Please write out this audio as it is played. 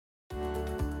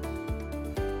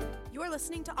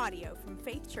listening to audio from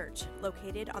Faith Church,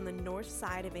 located on the north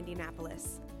side of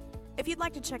Indianapolis. If you'd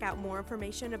like to check out more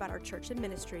information about our church and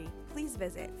ministry, please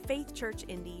visit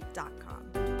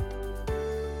faithchurchindy.com.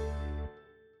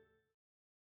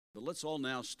 Let's all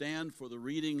now stand for the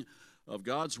reading of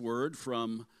God's Word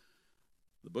from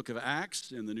the book of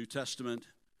Acts in the New Testament,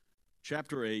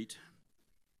 chapter 8,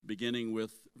 beginning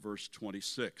with verse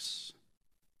 26.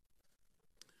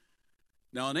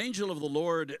 Now an angel of the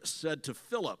Lord said to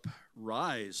Philip,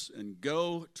 "Rise and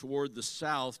go toward the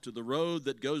south to the road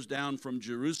that goes down from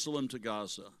Jerusalem to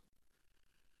Gaza.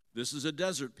 This is a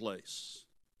desert place."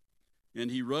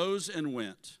 And he rose and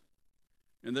went.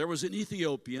 And there was an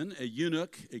Ethiopian, a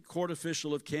eunuch, a court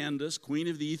official of Candace, queen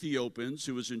of the Ethiopians,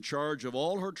 who was in charge of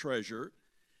all her treasure.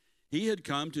 He had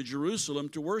come to Jerusalem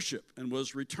to worship and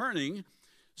was returning,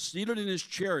 seated in his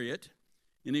chariot,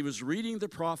 and he was reading the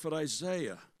prophet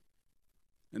Isaiah.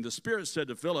 And the Spirit said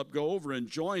to Philip, "Go over and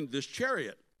join this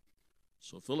chariot."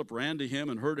 So Philip ran to him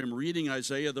and heard him reading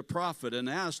Isaiah the prophet and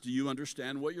asked, "Do you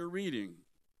understand what you're reading?"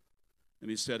 And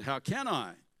he said, "How can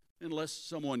I, unless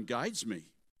someone guides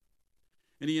me?"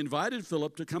 And he invited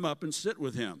Philip to come up and sit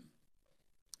with him.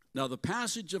 Now the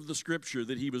passage of the scripture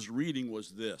that he was reading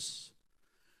was this: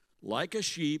 "Like a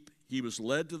sheep he was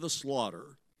led to the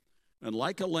slaughter, and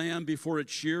like a lamb before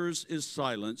its shears is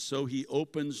silent, so he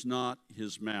opens not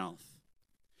his mouth.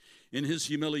 In his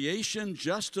humiliation,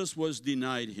 justice was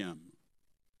denied him.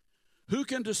 Who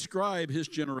can describe his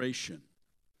generation?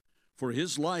 For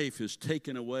his life is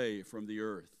taken away from the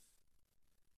earth."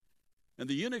 And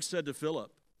the eunuch said to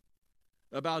Philip,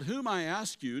 "About whom, I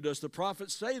ask you, does the prophet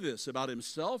say this, about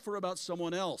himself or about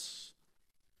someone else?"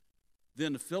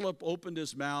 Then Philip opened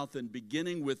his mouth, and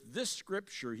beginning with this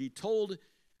scripture, he told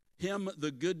him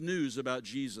the good news about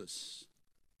Jesus.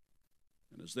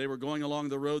 And as they were going along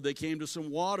the road, they came to some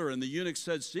water, and the eunuch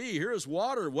said, "See, here is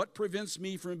water. What prevents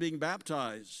me from being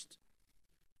baptized?"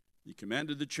 He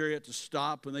commanded the chariot to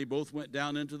stop, and they both went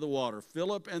down into the water,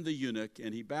 Philip and the eunuch,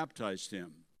 and he baptized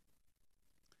him.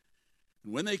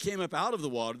 And when they came up out of the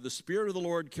water, the Spirit of the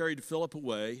Lord carried Philip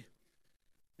away,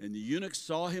 and the eunuch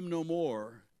saw him no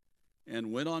more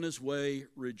and went on his way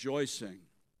rejoicing.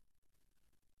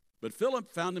 But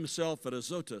Philip found himself at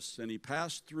Azotus, and as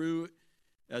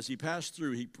he passed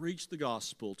through, he preached the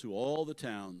gospel to all the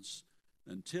towns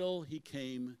until he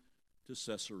came to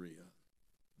Caesarea.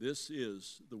 This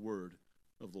is the word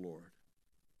of the Lord.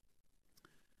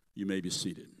 You may be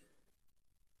seated.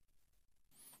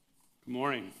 Good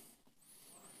morning.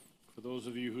 For those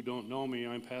of you who don't know me,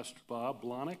 I'm Pastor Bob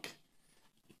Blahnik.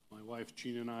 My wife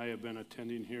Gina and I have been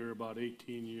attending here about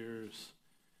 18 years.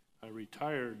 I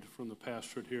retired from the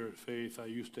pastorate here at Faith. I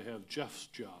used to have Jeff's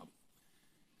job.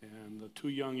 And the two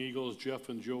young eagles, Jeff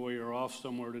and Joey, are off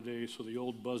somewhere today, so the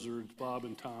old buzzards, Bob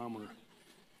and Tom, are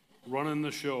running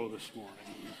the show this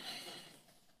morning.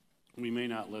 We may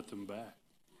not let them back.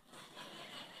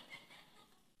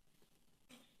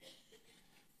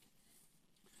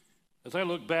 As I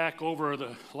look back over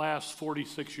the last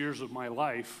 46 years of my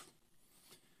life,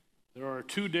 there are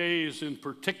 2 days in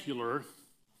particular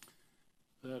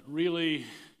that really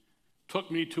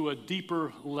took me to a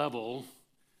deeper level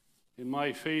in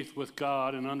my faith with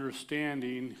God and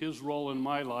understanding his role in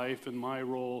my life and my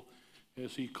role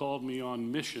as he called me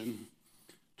on mission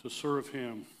to serve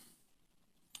him.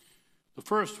 The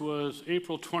first was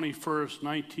April 21st,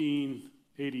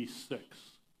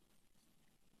 1986.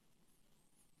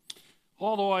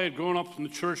 Although I had grown up in the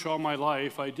church all my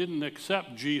life, I didn't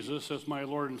accept Jesus as my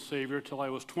Lord and Savior till I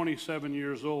was 27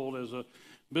 years old as a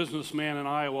businessman in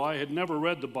Iowa. I had never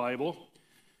read the Bible.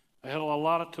 I had a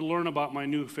lot to learn about my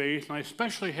new faith, and I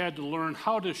especially had to learn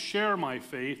how to share my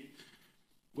faith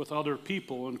with other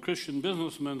people, and Christian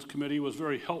Businessmen's Committee was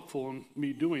very helpful in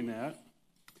me doing that.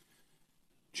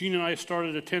 Gene and I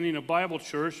started attending a Bible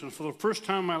church, and for the first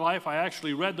time in my life, I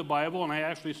actually read the Bible, and I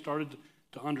actually started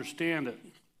to understand it.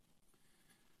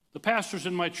 The pastors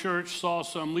in my church saw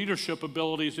some leadership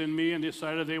abilities in me and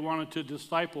decided they wanted to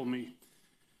disciple me.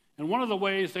 And one of the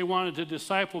ways they wanted to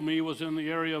disciple me was in the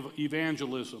area of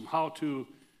evangelism, how to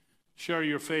share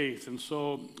your faith. And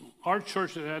so our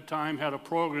church at that time had a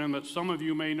program that some of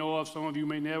you may know of, some of you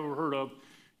may never have heard of.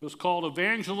 It was called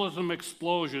Evangelism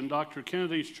Explosion, Dr.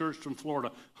 Kennedy's church from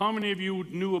Florida. How many of you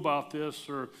knew about this?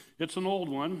 Or it's an old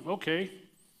one. Okay.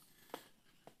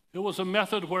 It was a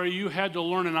method where you had to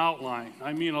learn an outline.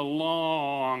 I mean a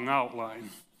long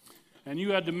outline. And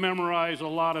you had to memorize a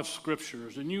lot of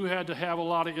scriptures, and you had to have a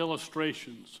lot of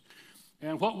illustrations.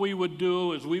 And what we would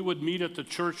do is we would meet at the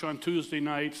church on Tuesday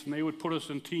nights, and they would put us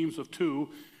in teams of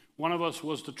two. One of us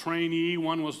was the trainee,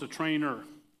 one was the trainer.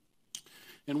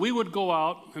 And we would go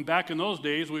out, and back in those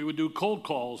days, we would do cold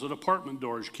calls at apartment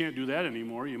doors. You can't do that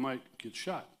anymore. You might get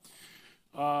shot.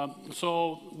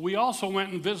 So we also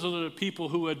went and visited people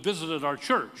who had visited our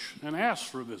church and asked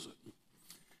for a visit.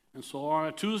 And so on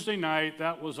a Tuesday night,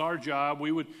 that was our job.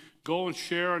 We would go and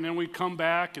share, and then we'd come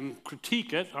back and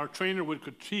critique it. Our trainer would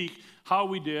critique how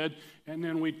we did, and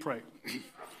then we'd pray.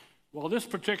 Well, this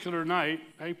particular night,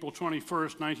 April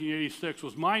 21st, 1986,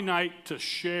 was my night to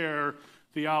share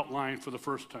the outline for the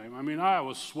first time. I mean, I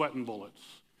was sweating bullets.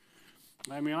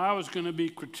 I mean, I was going to be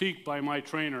critiqued by my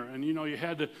trainer, and you know, you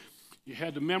had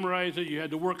to memorize it, you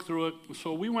had to work through it.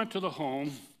 So we went to the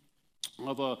home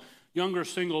of a younger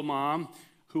single mom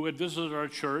who had visited our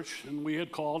church, and we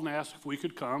had called and asked if we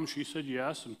could come. She said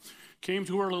yes, and came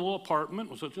to her little apartment.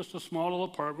 It was just a small little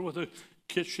apartment with a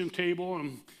kitchen table,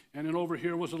 and then over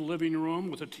here was a living room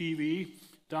with a TV.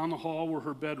 Down the hall were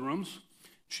her bedrooms.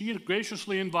 She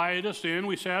graciously invited us in.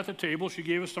 We sat at the table. She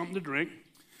gave us something to drink.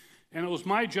 And it was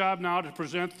my job now to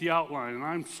present the outline, and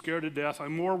I'm scared to death.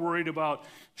 I'm more worried about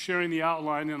sharing the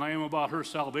outline than I am about her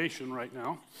salvation right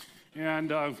now.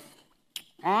 And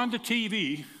on the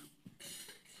TV,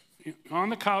 on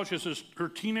the couch is her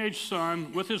teenage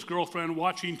son with his girlfriend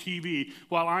watching TV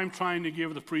while I'm trying to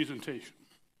give the presentation.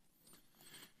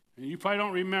 And you probably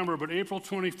don't remember, but April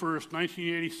 21st,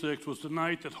 1986 was the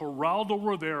night that Geraldo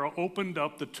Rivera opened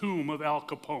up the tomb of Al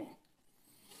Capone.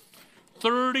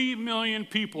 30 million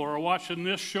people are watching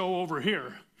this show over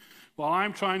here while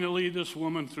I'm trying to lead this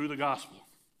woman through the gospel.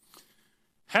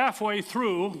 Halfway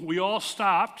through, we all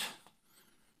stopped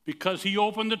because he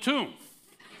opened the tomb.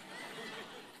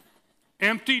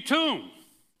 Empty tomb.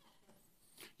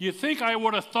 You'd think I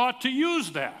would have thought to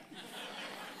use that.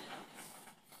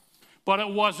 But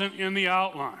it wasn't in the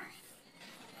outline.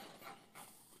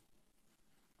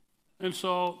 And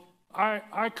so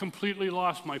I completely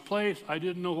lost my place. I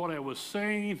didn't know what I was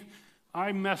saying.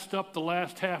 I messed up the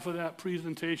last half of that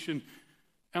presentation.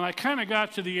 And I kind of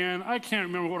got to the end. I can't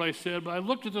remember what I said, but I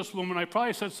looked at this woman. I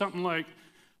probably said something like,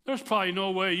 "There's probably no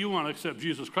way you want to accept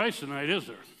Jesus Christ tonight, is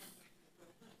there?"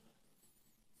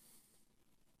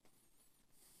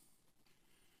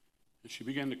 And she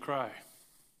began to cry.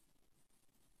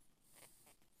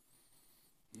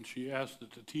 And she asked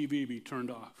that the TV be turned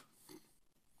off. She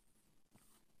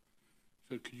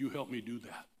said, "Could you help me do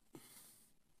that?"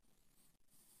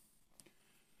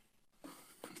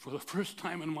 And for the first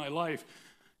time in my life,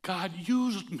 God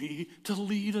used me to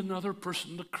lead another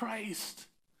person to Christ.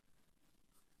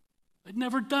 I'd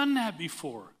never done that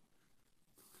before.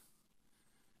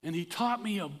 And he taught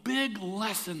me a big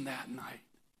lesson that night.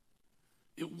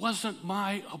 It wasn't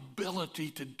my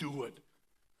ability to do it.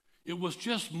 It was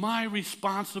just my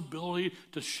responsibility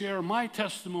to share my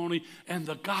testimony and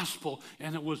the gospel,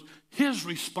 and it was his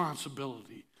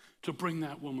responsibility to bring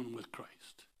that woman with Christ.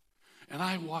 And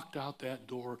I walked out that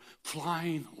door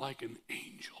flying like an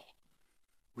angel,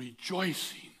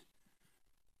 rejoicing,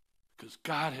 because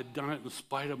God had done it in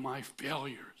spite of my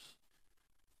failures.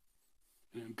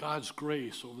 And in God's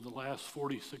grace over the last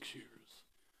 46 years,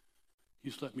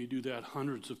 he's let me do that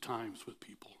hundreds of times with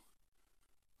people.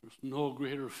 There's no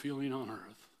greater feeling on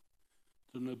earth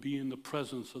than to be in the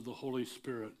presence of the Holy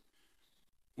Spirit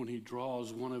when he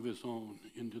draws one of his own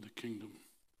into the kingdom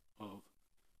of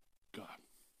God.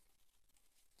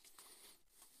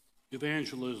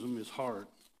 Evangelism is hard.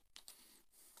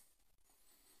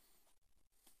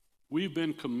 We've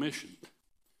been commissioned.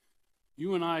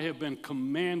 You and I have been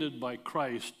commanded by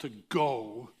Christ to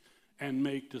go and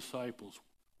make disciples.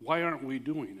 Why aren't we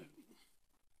doing it?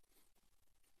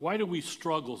 Why do we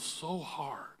struggle so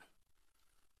hard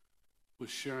with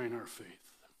sharing our faith?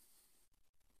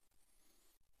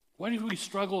 Why do we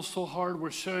struggle so hard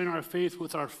with sharing our faith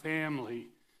with our family,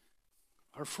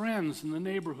 our friends in the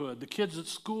neighborhood, the kids at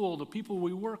school, the people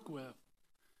we work with,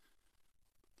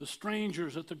 the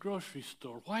strangers at the grocery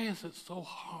store? Why is it so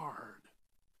hard?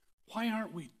 Why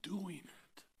aren't we doing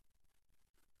it?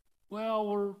 Well,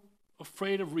 we're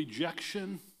afraid of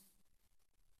rejection.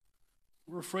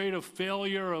 We're afraid of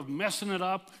failure, of messing it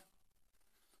up.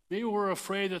 Maybe we're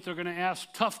afraid that they're going to ask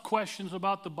tough questions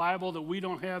about the Bible that we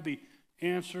don't have the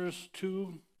answers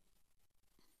to.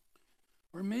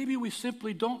 Or maybe we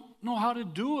simply don't know how to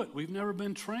do it. We've never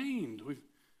been trained.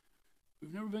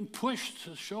 We've never been pushed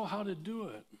to show how to do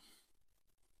it.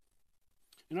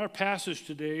 In our passage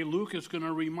today, Luke is going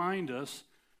to remind us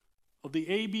of the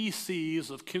ABCs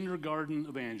of kindergarten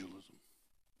evangelism.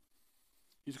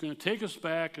 He's going to take us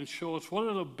back and show us what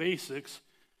are the basics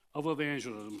of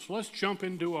evangelism. So let's jump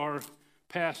into our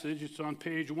passage. It's on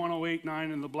page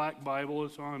 1089 in the Black Bible.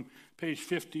 It's on page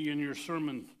 50 in your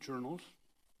sermon journals.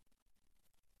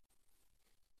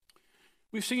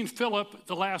 We've seen Philip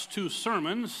the last two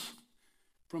sermons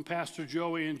from Pastor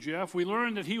Joey and Jeff. We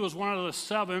learned that he was one of the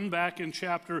 7 back in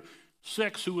chapter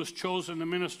 6 who was chosen to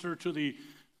minister to the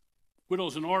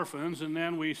widows and orphans. And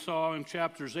then we saw in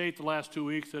chapters 8, the last 2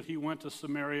 weeks, that he went to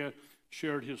Samaria,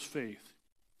 shared his faith.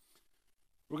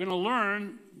 We're going to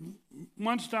learn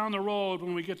months down the road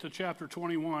when we get to chapter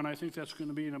 21. I think that's going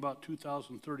to be in about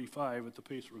 2035 at the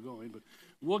pace we're going, but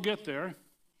we'll get there.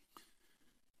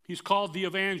 He's called the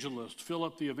evangelist,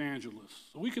 Philip the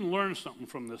evangelist. So we can learn something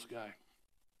from this guy.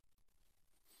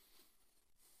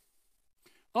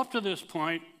 Up to this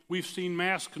point, we've seen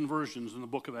mass conversions in the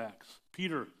book of Acts.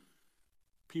 Peter,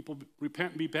 people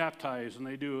repent and be baptized, and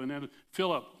they do. And then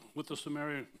Philip with the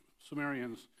Samaritans.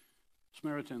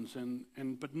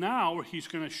 But now he's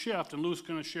going to shift, and Luke's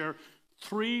going to share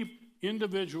 3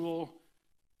 individual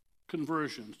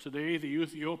conversions. Today, the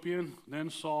Ethiopian, then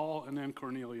Saul, and then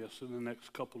Cornelius in the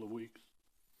next couple of weeks.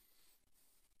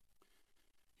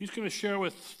 He's going to share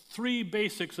with 3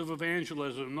 basics of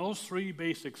evangelism. And those 3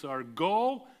 basics are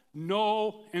go,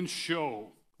 know, and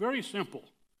show. Very simple.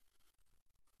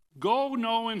 Go,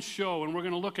 know, and show. And we're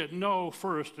going to look at know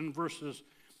first in verses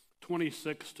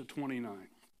 26 to 29.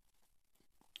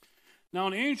 Now,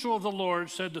 an angel of the Lord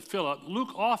said to Philip,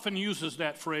 Luke often uses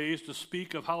that phrase to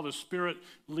speak of how the Spirit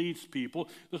leads people.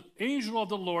 The angel of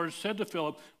the Lord said to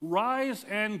Philip, rise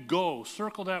and go,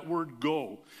 circle that word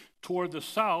go, toward the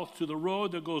south to the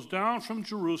road that goes down from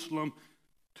Jerusalem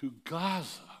to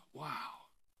Gaza. Wow.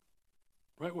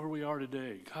 Right where we are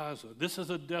today, Gaza. This is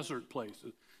a desert place.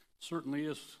 It certainly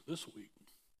is this week.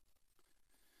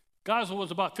 Gaza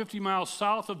was about 50 miles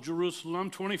south of Jerusalem,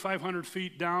 2,500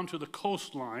 feet down to the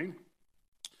coastline.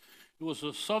 It was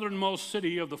the southernmost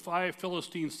city of the 5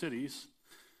 Philistine cities.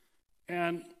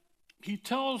 And he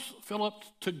tells Philip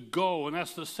to go, and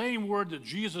that's the same word that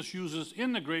Jesus uses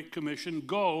in the Great Commission,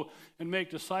 go and make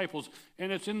disciples.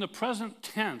 And it's in the present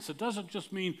tense. It doesn't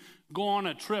just mean go on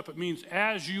a trip. It means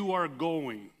as you are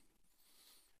going.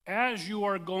 As you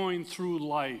are going through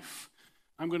life,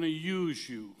 I'm going to use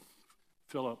you,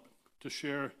 Philip, to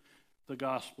share the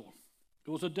gospel.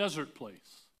 It was a desert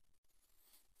place.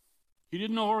 He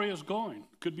didn't know where he was going.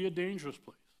 It could be a dangerous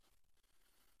place.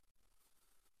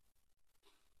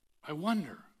 I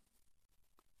wonder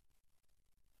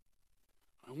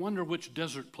which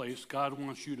desert place God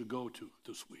wants you to go to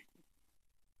this week.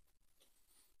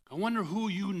 I wonder who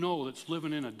you know that's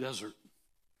living in a desert,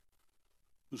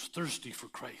 who's thirsty for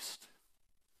Christ,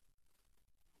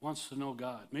 wants to know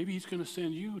God. Maybe he's going to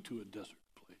send you to a desert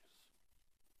place.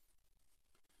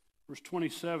 Verse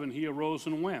 27, he arose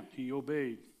and went. He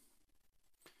obeyed.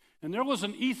 And there was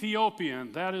an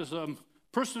Ethiopian, that is a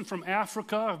person from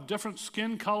Africa of different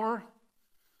skin color.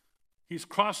 He's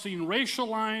crossing racial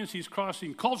lines, he's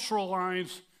crossing cultural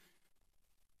lines.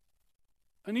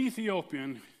 An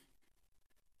Ethiopian.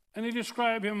 And they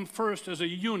describe him first as a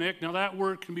eunuch. Now that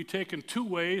word can be taken 2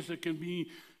 ways. It can be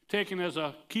taken as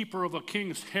a keeper of a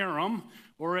king's harem,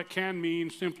 or it can mean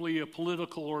simply a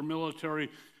political or military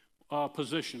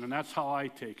position. And that's how I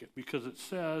take it, because it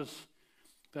says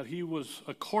that he was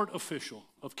a court official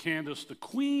of Candace, the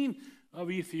queen of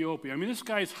Ethiopia. I mean, this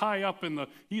guy's high up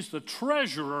he's the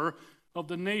treasurer of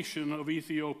the nation of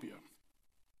Ethiopia.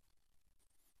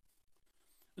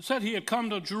 It said he had come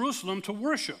to Jerusalem to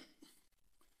worship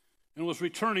and was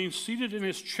returning, seated in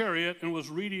his chariot, and was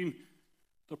reading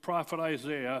the prophet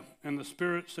Isaiah. And the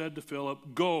Spirit said to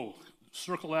Philip, go,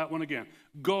 circle that one again,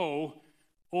 go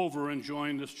over and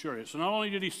join this chariot. So not only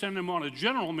did he send him on a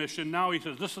general mission, now he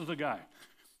says, this is the guy.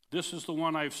 This is the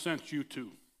one I've sent you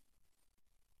to.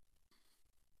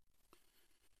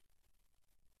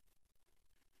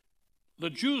 The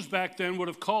Jews back then would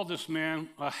have called this man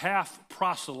a half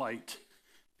proselyte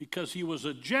because he was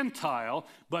a Gentile,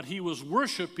 but he was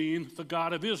worshiping the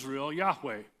God of Israel,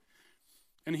 Yahweh.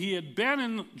 And he had been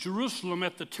in Jerusalem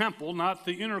at the temple, not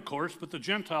the inner courts, but the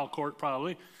Gentile court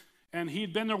probably, and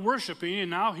he'd been there worshiping, and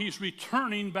now he's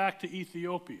returning back to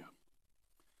Ethiopia.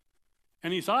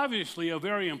 And he's obviously a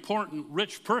very important,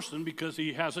 rich person because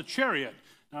he has a chariot.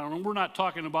 Now, we're not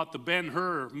talking about the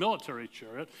Ben-Hur military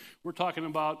chariot. We're talking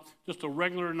about just a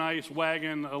regular, nice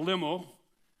wagon, a limo.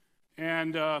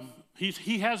 And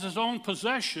he has his own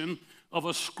possession of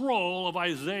a scroll of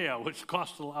Isaiah, which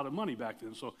cost a lot of money back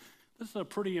then. So this is a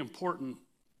pretty important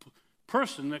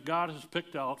person that God has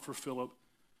picked out for Philip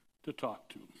to talk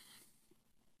to.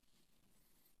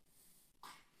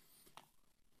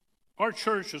 Our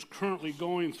church is currently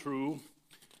going through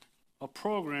a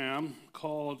program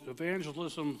called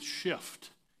Evangelism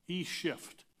Shift,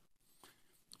 E-Shift.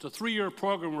 It's a 3-year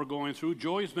program we're going through.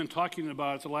 Joey's been talking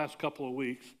about it the last couple of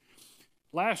weeks.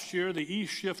 Last year, the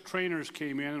E-Shift trainers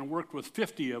came in and worked with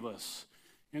 50 of us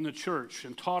in the church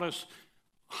and taught us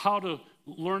how to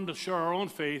learn to share our own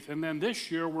faith. And then this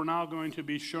year, we're now going to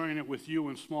be sharing it with you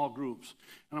in small groups.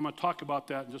 And I'm going to talk about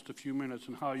that in just a few minutes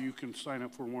and how you can sign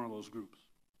up for one of those groups.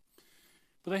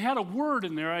 But they had a word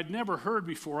in there I'd never heard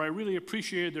before. I really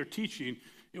appreciated their teaching.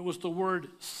 It was the word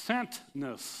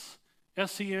sentness,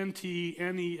 S-E-N-T-N-E-S-S.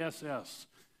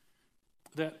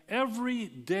 That every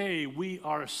day we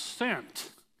are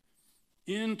sent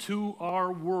into our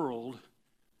world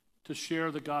to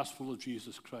share the gospel of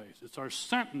Jesus Christ. It's our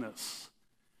sentness.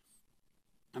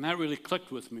 And that really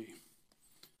clicked with me.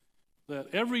 That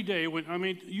every day,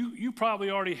 you probably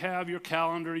already have your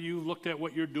calendar. You've looked at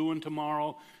what you're doing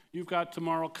tomorrow. You've got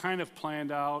tomorrow kind of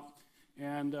planned out.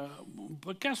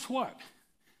 But guess what?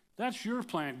 That's your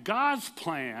plan. God's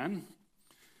plan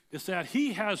is that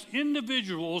he has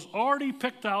individuals already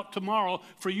picked out tomorrow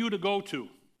for you to go to.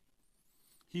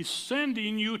 He's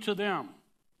sending you to them.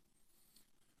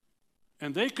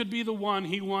 And they could be the one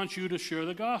he wants you to share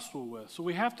the gospel with. So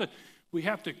we have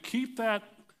to keep that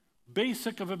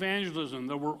basic of evangelism,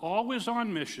 that we're always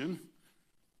on mission,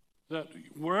 that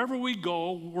wherever we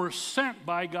go, we're sent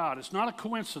by God. It's not a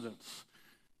coincidence.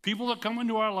 People that come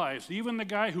into our lives, even the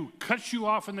guy who cuts you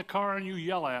off in the car and you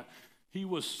yell at, he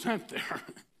was sent there.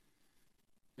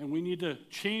 And we need to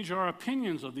change our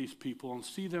opinions of these people and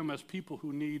see them as people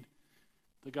who need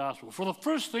the gospel. For the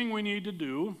first thing we need to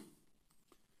do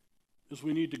is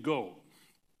we need to go.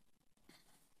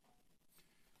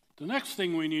 The next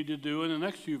thing we need to do in the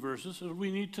next few verses is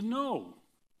we need to know.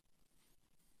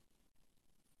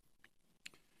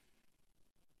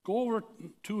 Go over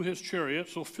to his chariot.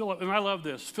 So Philip, and I love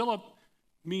this, Philip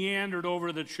meandered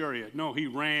over the chariot. No, he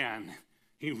ran.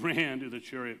 He ran to the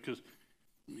chariot because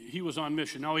he was on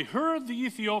mission. Now he heard the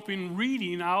Ethiopian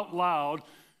reading out loud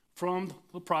from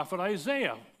the prophet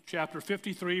Isaiah, chapter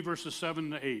 53, verses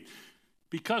 7 to 8.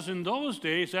 Because in those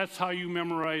days, that's how you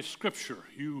memorize Scripture.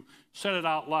 You said it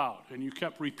out loud, and you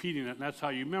kept repeating it, and that's how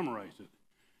you memorized it.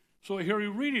 So here he's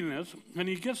reading this, and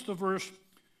he gets to verse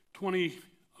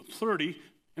 30,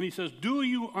 and he says, do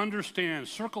you understand?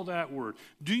 Circle that word.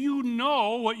 Do you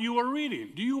know what you are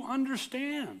reading? Do you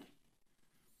understand?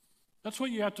 That's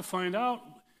what you have to find out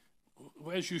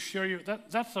as you share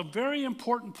that's a very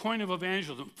important point of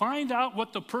evangelism. Find out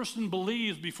what the person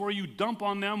believes before you dump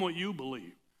on them what you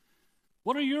believe.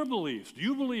 What are your beliefs? Do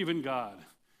you believe in God?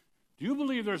 Do you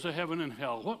believe there's a heaven and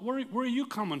hell? Where are you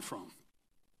coming from?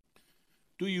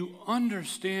 Do you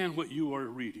understand what you are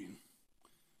reading?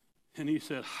 And he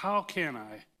said, how can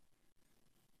I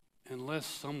unless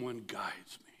someone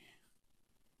guides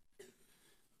me?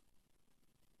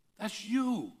 That's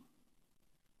you.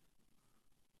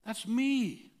 That's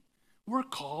me. We're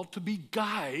called to be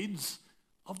guides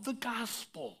of the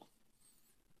gospel,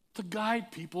 to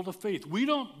guide people to faith. We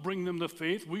don't bring them to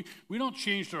faith. We don't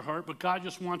change their heart, but God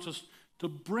just wants us to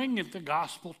bring the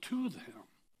gospel to them.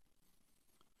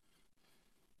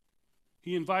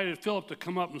 He invited Philip to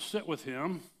come up and sit with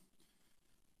him.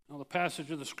 Now, the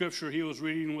passage of the scripture he was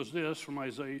reading was this from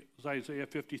Isaiah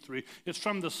 53. It's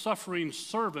from the suffering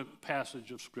servant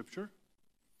passage of scripture.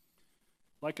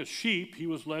 Like a sheep, he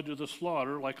was led to the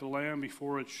slaughter, like a lamb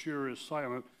before its shearer is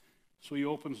silent. So he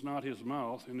opens not his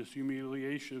mouth. In his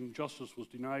humiliation, justice was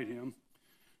denied him.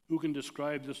 Who can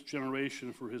describe this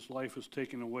generation, for his life is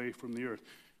taken away from the earth?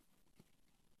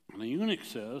 And the eunuch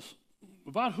says,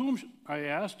 about whom, I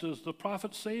asked, does the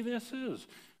prophet say this is?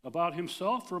 About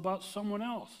himself or about someone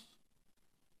else?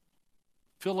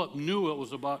 Philip knew it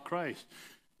was about Christ.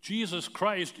 Jesus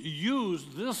Christ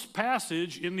used this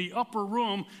passage in the upper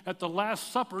room at the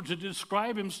Last Supper to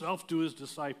describe himself to his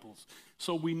disciples.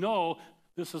 So we know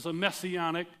this is a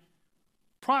messianic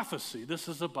prophecy. This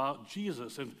is about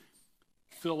Jesus, and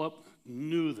Philip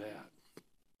knew that.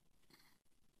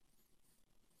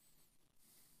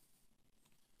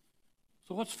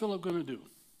 So what's Philip going to do?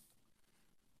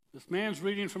 This man's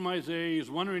reading from Isaiah.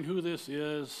 He's wondering who this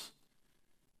is.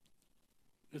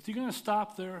 Is he going to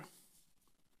stop there?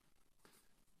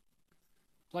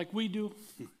 Like we do?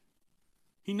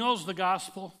 He knows the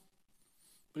gospel,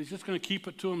 but he's just going to keep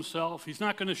it to himself. He's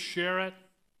not going to share it.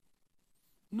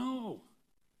 No.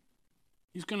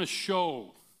 He's going to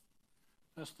show.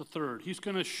 That's the third. He's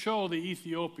going to show the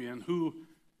Ethiopian who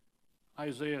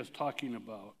Isaiah is talking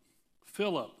about.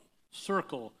 Philip,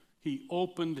 circle, he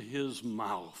opened his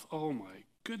mouth. Oh my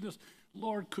goodness.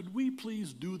 Lord, could we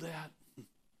please do that?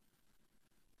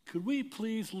 Could we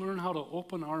please learn how to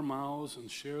open our mouths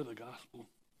and share the gospel?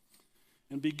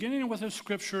 And beginning with his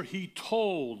scripture, he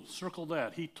told, circle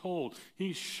that, he told.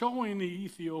 He's showing the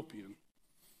Ethiopian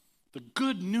the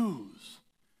good news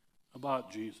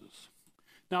about Jesus.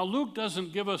 Now, Luke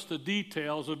doesn't give us the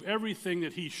details of everything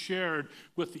that he shared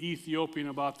with the Ethiopian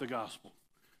about the gospel.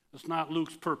 That's not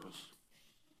Luke's purpose.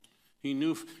 He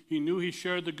knew he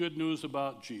shared the good news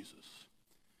about Jesus.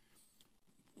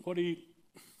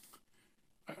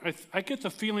 I get the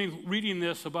feeling reading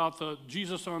this about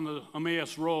Jesus on the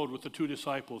Emmaus Road with the two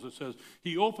disciples. It says,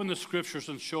 he opened the scriptures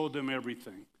and showed them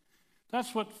everything.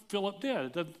 That's what Philip did.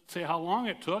 It doesn't say how long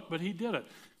it took, but he did it.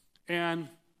 And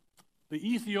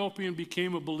the Ethiopian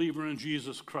became a believer in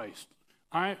Jesus Christ.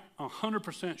 I'm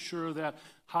 100% sure of that.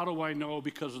 How do I know?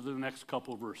 Because of the next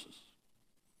couple verses.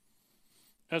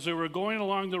 As they were going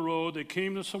along the road, they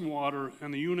came to some water,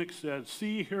 and the eunuch said,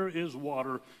 "See, here is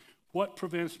water. What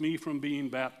prevents me from being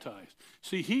baptized?"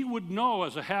 See, he would know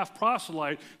as a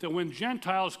half-proselyte that when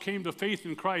Gentiles came to faith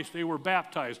in Christ, they were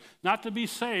baptized, not to be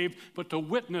saved, but to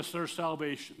witness their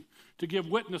salvation, to give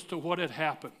witness to what had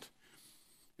happened.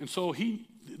 And so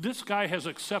this guy has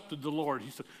accepted the Lord.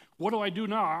 He said, what do I do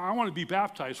now? I want to be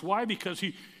baptized. Why? Because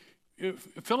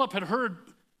Philip had heard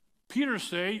Peter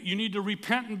say, you need to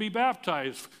repent and be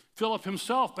baptized. Philip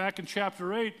himself, back in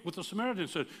chapter 8 with the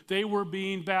Samaritans, said they were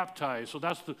being baptized. So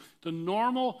that's the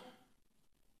normal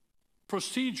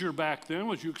procedure back then,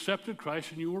 was you accepted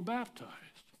Christ and you were baptized.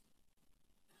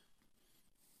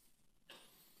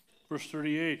 Verse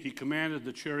 38, he commanded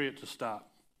the chariot to stop.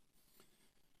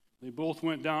 They both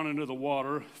went down into the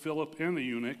water, Philip and the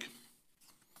eunuch,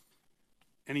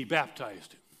 and he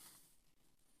baptized him.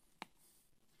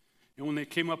 And when they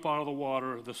came up out of the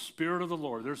water, the Spirit of the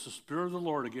Lord, there's the Spirit of the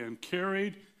Lord again,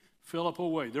 carried Philip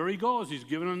away. There he goes. He's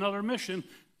given another mission.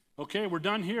 Okay, we're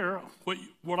done here.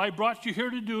 What I brought you here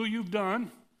to do, you've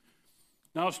done.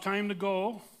 Now it's time to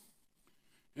go.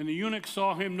 And the eunuch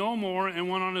saw him no more and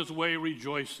went on his way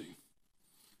rejoicing.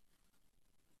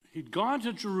 He'd gone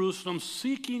to Jerusalem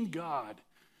seeking God.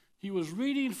 He was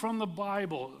reading from the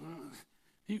Bible.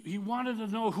 He wanted to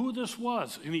know who this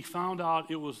was, and he found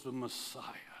out it was the Messiah.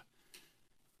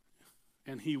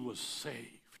 And he was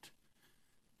saved.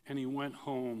 And he went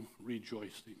home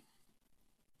rejoicing.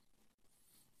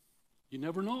 You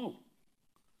never know.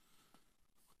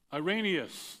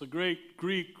 Irenaeus, the great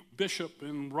Greek bishop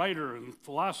and writer and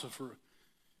philosopher,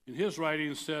 in his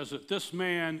writings says that this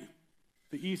man,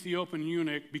 the Ethiopian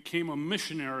eunuch, became a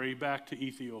missionary back to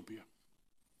Ethiopia.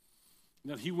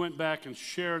 That he went back and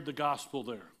shared the gospel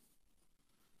there.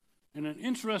 And an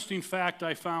interesting fact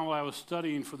I found while I was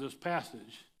studying for this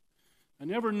passage, I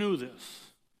never knew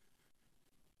this.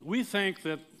 We think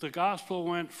that the gospel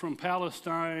went from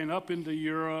Palestine up into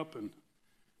Europe, and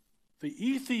the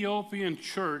Ethiopian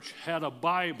church had a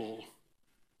Bible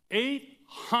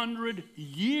 800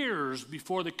 years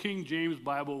before the King James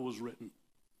Bible was written.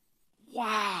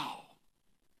 Wow.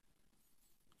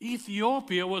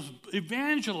 Ethiopia was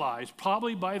evangelized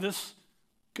probably by this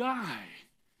guy.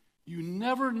 You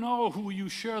never know who you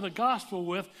share the gospel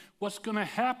with, what's going to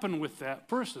happen with that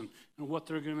person and what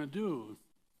they're going to do.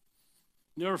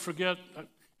 Never forget,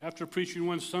 after preaching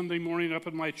one Sunday morning up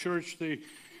at my church,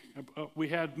 we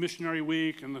had missionary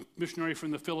week, and the missionary from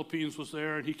the Philippines was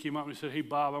there, and he came up and he said, "Hey,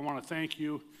 Bob, I want to thank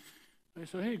you." I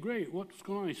said, "Hey, great, what's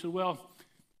going on?" He said, "Well,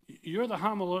 you're the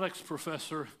homiletics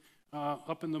professor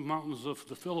up in the mountains of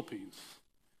the Philippines.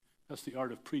 That's the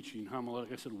art of preaching,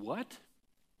 homiletics." I said, "What?"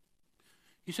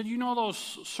 He said, "You know those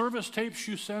service tapes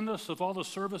you send us of all the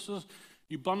services?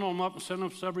 You bundle them up and send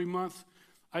them every month?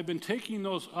 I've been taking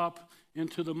those up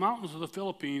into the mountains of the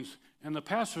Philippines, and the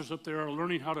pastors up there are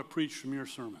learning how to preach from your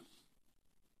sermons."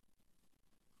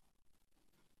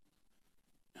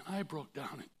 And I broke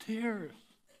down in tears.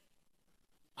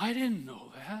 I didn't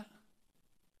know that.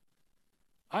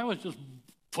 I was just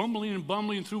fumbling and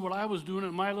bumbling through what I was doing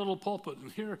at my little pulpit,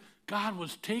 and here God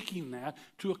was taking that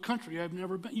to a country I've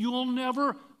never been. You'll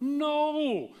never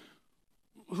know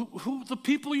who the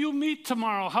people you meet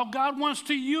tomorrow, how God wants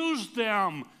to use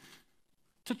them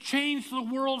to change the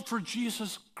world for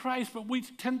Jesus Christ, but we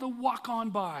tend to walk on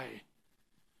by.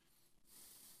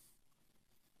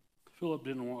 Philip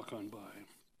didn't walk on by.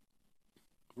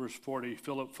 Verse 40,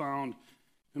 Philip found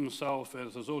himself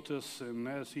at Azotus, and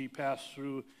as he passed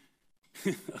through,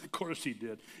 of course he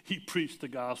did, he preached the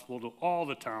gospel to all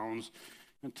the towns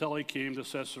until he came to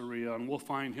Caesarea, and we'll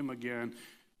find him again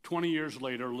 20 years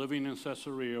later living in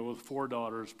Caesarea with 4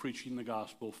 daughters preaching the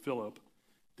gospel, Philip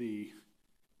the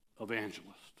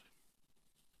evangelist.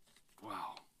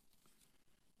 Wow,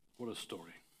 what a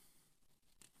story.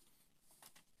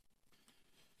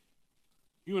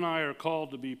 You and I are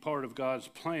called to be part of God's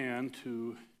plan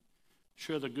to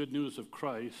share the good news of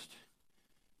Christ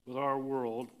with our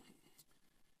world,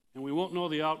 and we won't know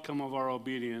the outcome of our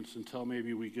obedience until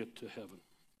maybe we get to heaven.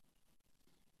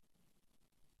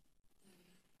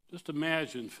 Just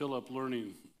imagine Philip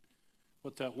learning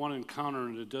what that one encounter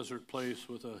in a desert place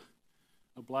with a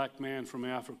black man from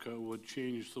Africa would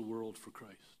change the world for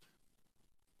Christ.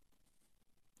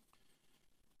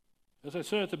 As I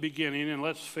said at the beginning, and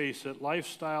let's face it,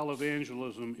 lifestyle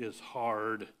evangelism is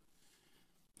hard.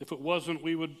 If it wasn't,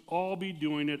 we would all be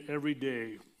doing it every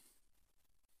day.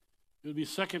 It would be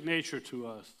second nature to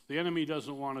us. The enemy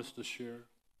doesn't want us to share.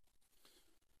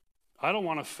 I don't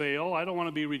want to fail. I don't want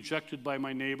to be rejected by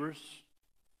my neighbors.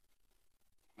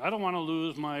 I don't want to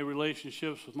lose my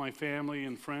relationships with my family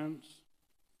and friends.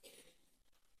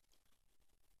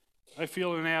 I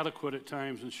feel inadequate at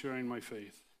times in sharing my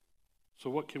faith. So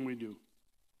what can we do?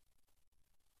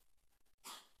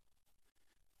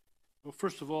 Well,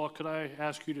 first of all, could I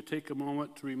ask you to take a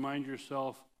moment to remind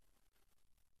yourself,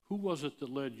 who was it that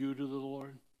led you to the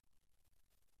Lord?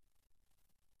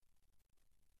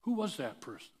 Who was that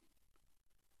person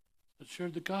that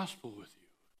shared the gospel with you?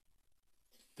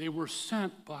 They were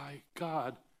sent by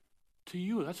God to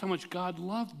you. That's how much God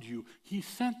loved you. He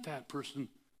sent that person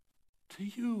to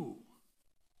you.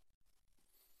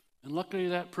 And luckily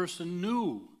that person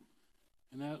knew,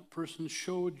 and that person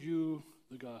showed you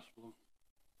the gospel.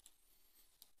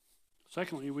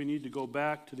 Secondly, we need to go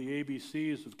back to the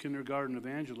ABCs of kindergarten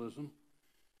evangelism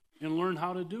and learn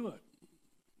how to do it.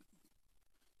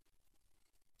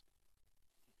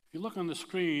 If you look on the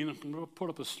screen, I'm going to put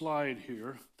up a slide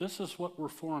here. This is what we're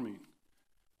forming.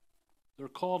 They're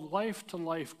called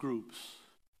life-to-life groups.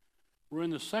 We're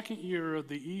in the second year of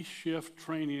the E-Shift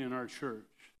training in our church.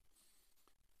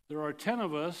 There are 10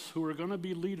 of us who are going to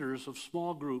be leaders of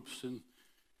small groups and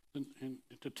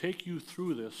to take you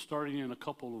through this starting in a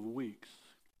couple of weeks.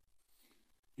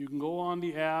 You can go on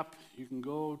the app, you can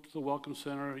go to the Welcome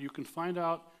Center, you can find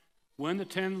out when the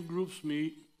 10 groups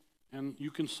meet, and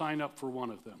you can sign up for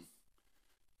one of them.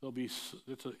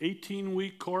 It's an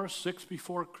 18-week course, 6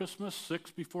 before Christmas,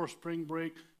 6 before spring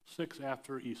break, 6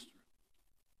 after Easter.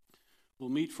 We'll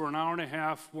meet for an hour and a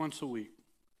half once a week.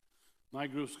 My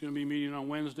group's going to be meeting on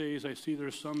Wednesdays. I see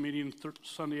there's some meeting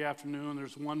Sunday afternoon.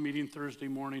 There's one meeting Thursday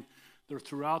morning. They're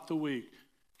throughout the week.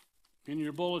 In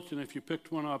your bulletin, if you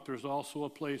picked one up, there's also a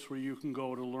place where you can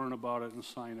go to learn about it and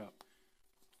sign up.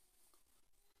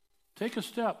 Take a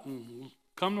step and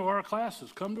come to our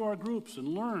classes, come to our groups, and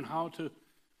learn how to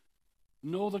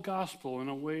know the gospel in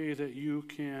a way that you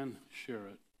can share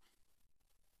it.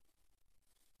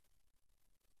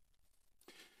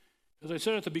 As I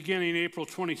said at the beginning, April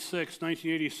 26,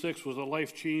 1986 was a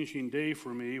life-changing day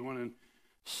for me when, in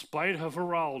spite of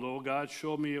Geraldo, God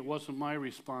showed me it wasn't my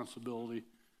responsibility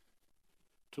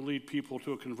to lead people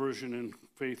to a conversion and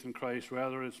faith in Christ.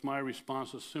 Rather, it's my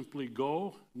response to simply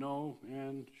go, know,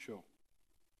 and show.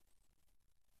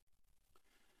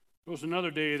 There was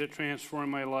another day that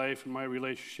transformed my life and my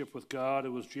relationship with God.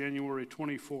 It was January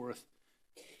 24th,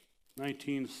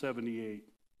 1978.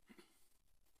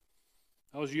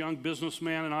 I was a young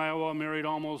businessman in Iowa, married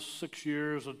almost 6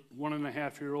 years, a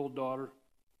 1.5-year-old daughter.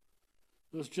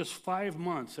 It was just 5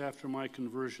 months after my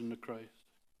conversion to Christ.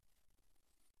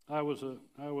 I was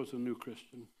a new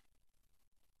Christian.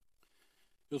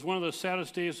 It was one of the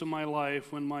saddest days of my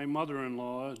life when my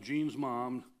mother-in-law, Jean's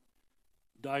mom,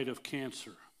 died of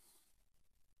cancer.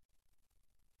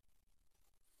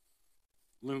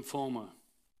 Lymphoma.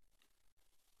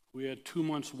 We had 2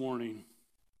 months warning,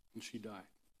 and she died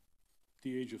at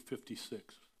the age of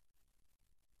 56.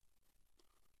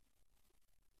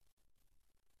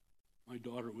 My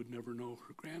daughter would never know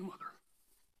her grandmother.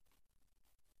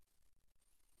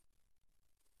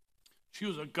 She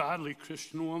was a godly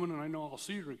Christian woman, and I know I'll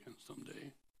see her again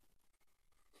someday.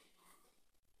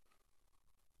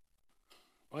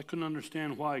 I couldn't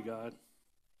understand why, God.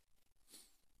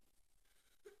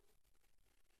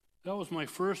 That was my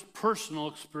first personal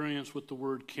experience with the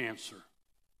word cancer.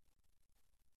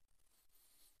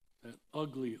 That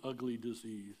ugly, ugly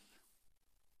disease.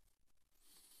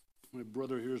 My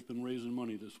brother here has been raising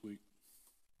money this week.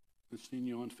 I've seen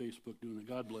you on Facebook doing it.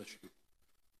 God bless you.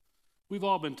 We've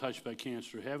all been touched by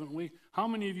cancer, haven't we? How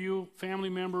many of you, family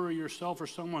member or yourself or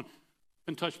someone,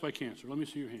 been touched by cancer? Let me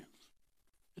see your hands.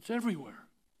 It's everywhere.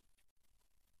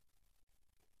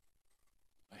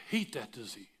 I hate that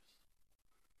disease.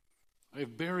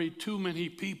 I've buried too many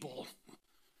people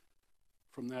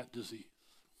from that disease.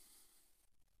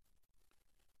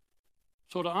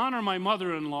 So to honor my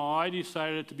mother-in-law, I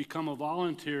decided to become a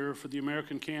volunteer for the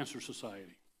American Cancer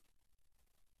Society.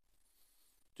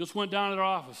 Just went down to their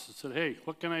office and said, hey,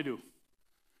 what can I do?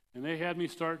 And they had me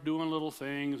start doing little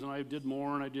things, and I did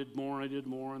more, and I did more, and I did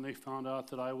more, and they found out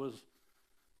that I was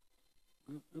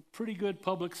a pretty good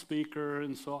public speaker,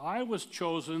 and so I was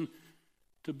chosen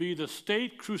to be the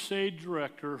state crusade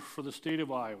director for the state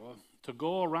of Iowa, to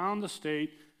go around the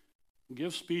state,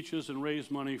 give speeches, and raise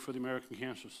money for the American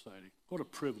Cancer Society. What a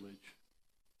privilege.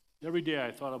 Every day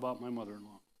I thought about my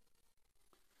mother-in-law.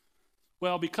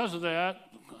 Well, because of that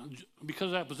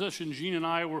position, Jean and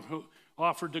I were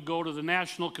offered to go to the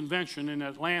national convention in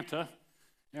Atlanta,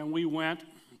 and we went.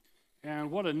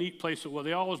 And what a neat place it was.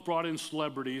 They always brought in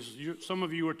celebrities. Some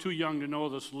of you are too young to know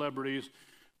the celebrities.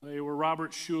 They were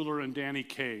Robert Schuller and Danny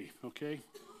Kaye, okay?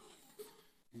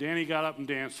 Danny got up and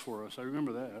danced for us. I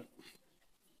remember that.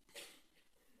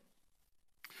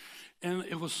 And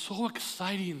it was so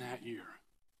exciting that year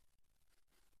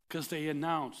because they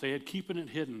announced, they had keeping it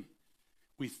hidden,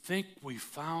 we think we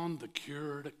found the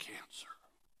cure to cancer.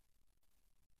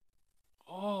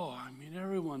 Oh, I mean,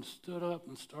 everyone stood up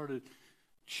and started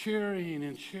cheering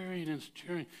and cheering and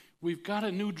cheering. We've got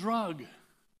a new drug.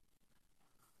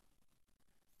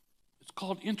 It's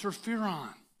called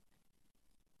interferon.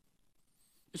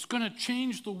 It's going to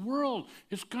change the world.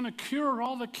 It's going to cure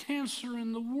all the cancer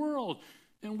in the world.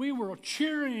 And we were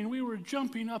cheering, we were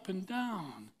jumping up and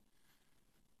down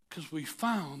because we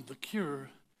found the cure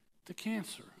to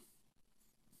cancer.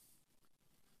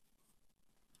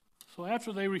 So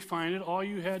after they refined it, all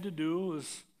you had to do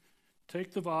was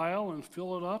take the vial and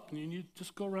fill it up, and you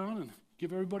just go around and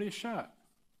give everybody a shot.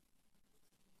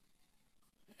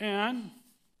 And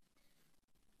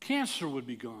cancer would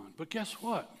be gone. But guess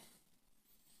what?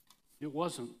 It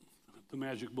wasn't the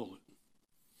magic bullet.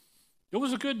 It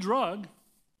was a good drug.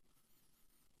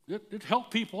 It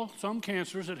helped people. Some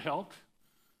cancers it helped.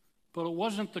 But it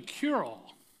wasn't the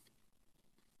cure-all.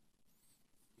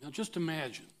 Now just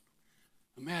imagine.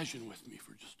 Imagine with me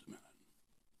for just a minute.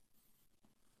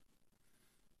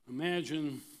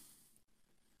 Imagine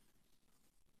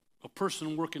a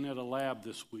person working at a lab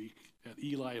this week at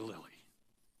Eli Lilly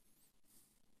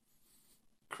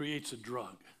creates a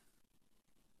drug,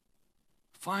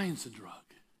 finds a drug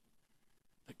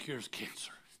that cures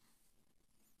cancer.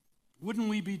 Wouldn't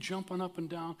we be jumping up and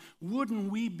down?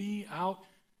 Wouldn't we be out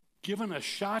giving a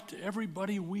shot to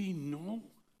everybody we know?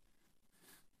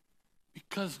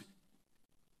 Because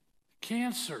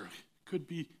cancer could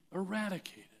be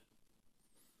eradicated.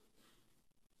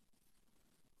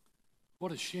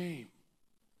 What a shame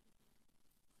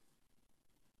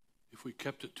if we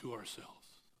kept it to ourselves.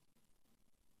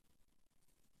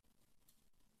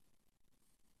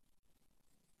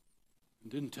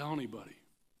 And didn't tell anybody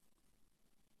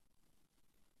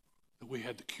that we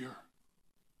had the cure.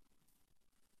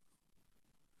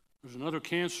 There's another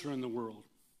cancer in the world.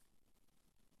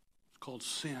 It's called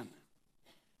sin.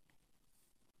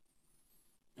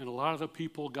 And a lot of the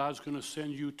people God's going to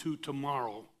send you to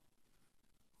tomorrow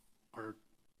are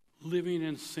living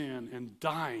in sin and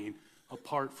dying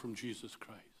apart from Jesus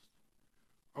Christ.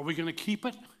 Are we going to keep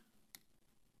it?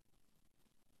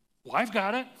 Well, I've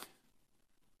got it.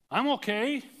 I'm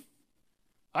okay.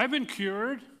 I've been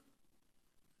cured.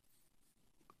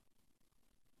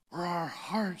 Or are our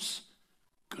hearts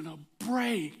going to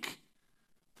break?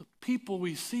 The people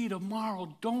we see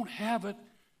tomorrow don't have it,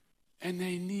 and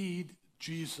they need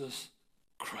Jesus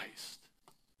Christ.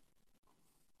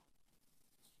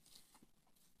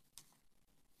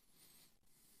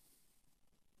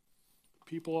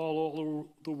 People all over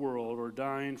the world are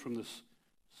dying from this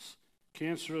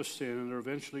cancer of sin, and they're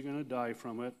eventually going to die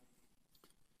from it.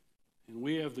 And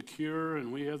we have the cure,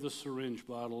 and we have the syringe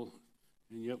bottle,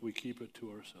 and yet we keep it to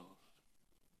ourselves.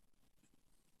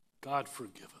 God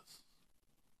forgive us.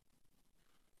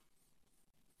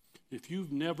 If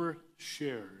you've never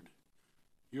shared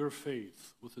your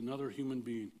faith with another human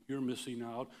being, you're missing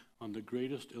out on the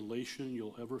greatest elation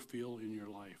you'll ever feel in your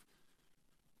life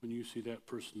when you see that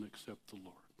person accept the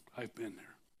Lord. I've been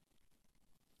there.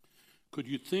 Could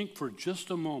you think for just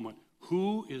a moment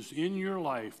who is in your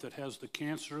life that has the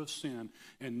cancer of sin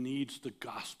and needs the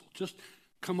gospel? Just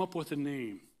come up with a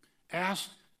name. Ask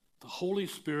the Holy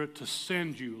Spirit to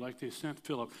send you like they sent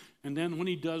Philip. And then when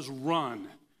he does, run.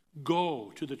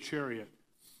 Go to the chariot.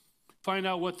 Find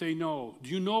out what they know. Do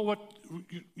you know what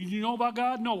you know about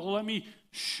God? No. Well, let me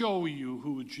show you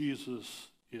who Jesus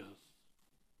is.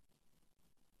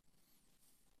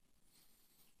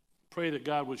 Pray that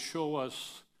God would show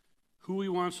us who he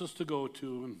wants us to go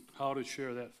to and how to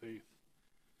share that faith.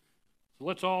 So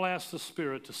let's all ask the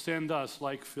Spirit to send us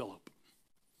like Philip,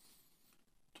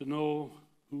 to know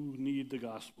who need the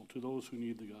gospel, to those who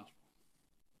need the gospel.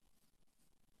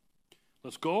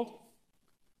 Let's go.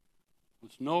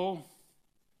 Let's know.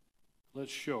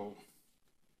 Let's show.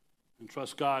 And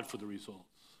trust God for the results.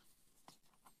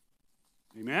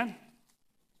 Amen?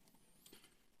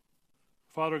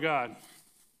 Father God,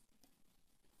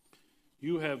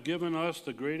 You have given us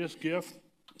the greatest gift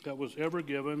that was ever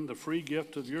given, the free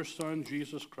gift of your Son,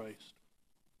 Jesus Christ.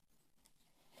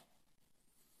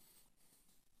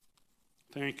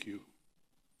 Thank you.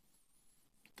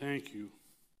 Thank you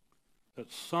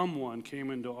that someone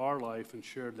came into our life and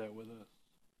shared that with us.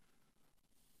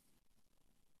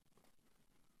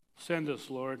 Send us,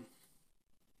 Lord.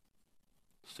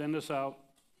 Send us out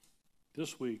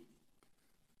this week.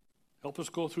 Help us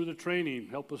go through the training.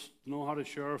 Help us know how to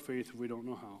share our faith if we don't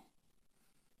know how.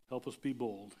 Help us be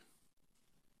bold.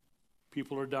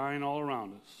 People are dying all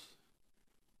around us.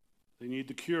 They need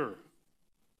the cure,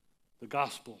 the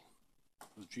gospel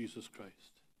of Jesus Christ.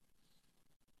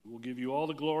 We'll give you all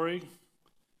the glory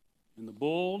in the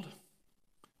bold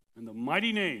and the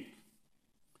mighty name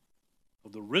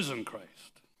of the risen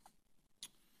Christ.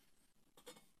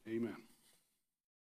 Amen.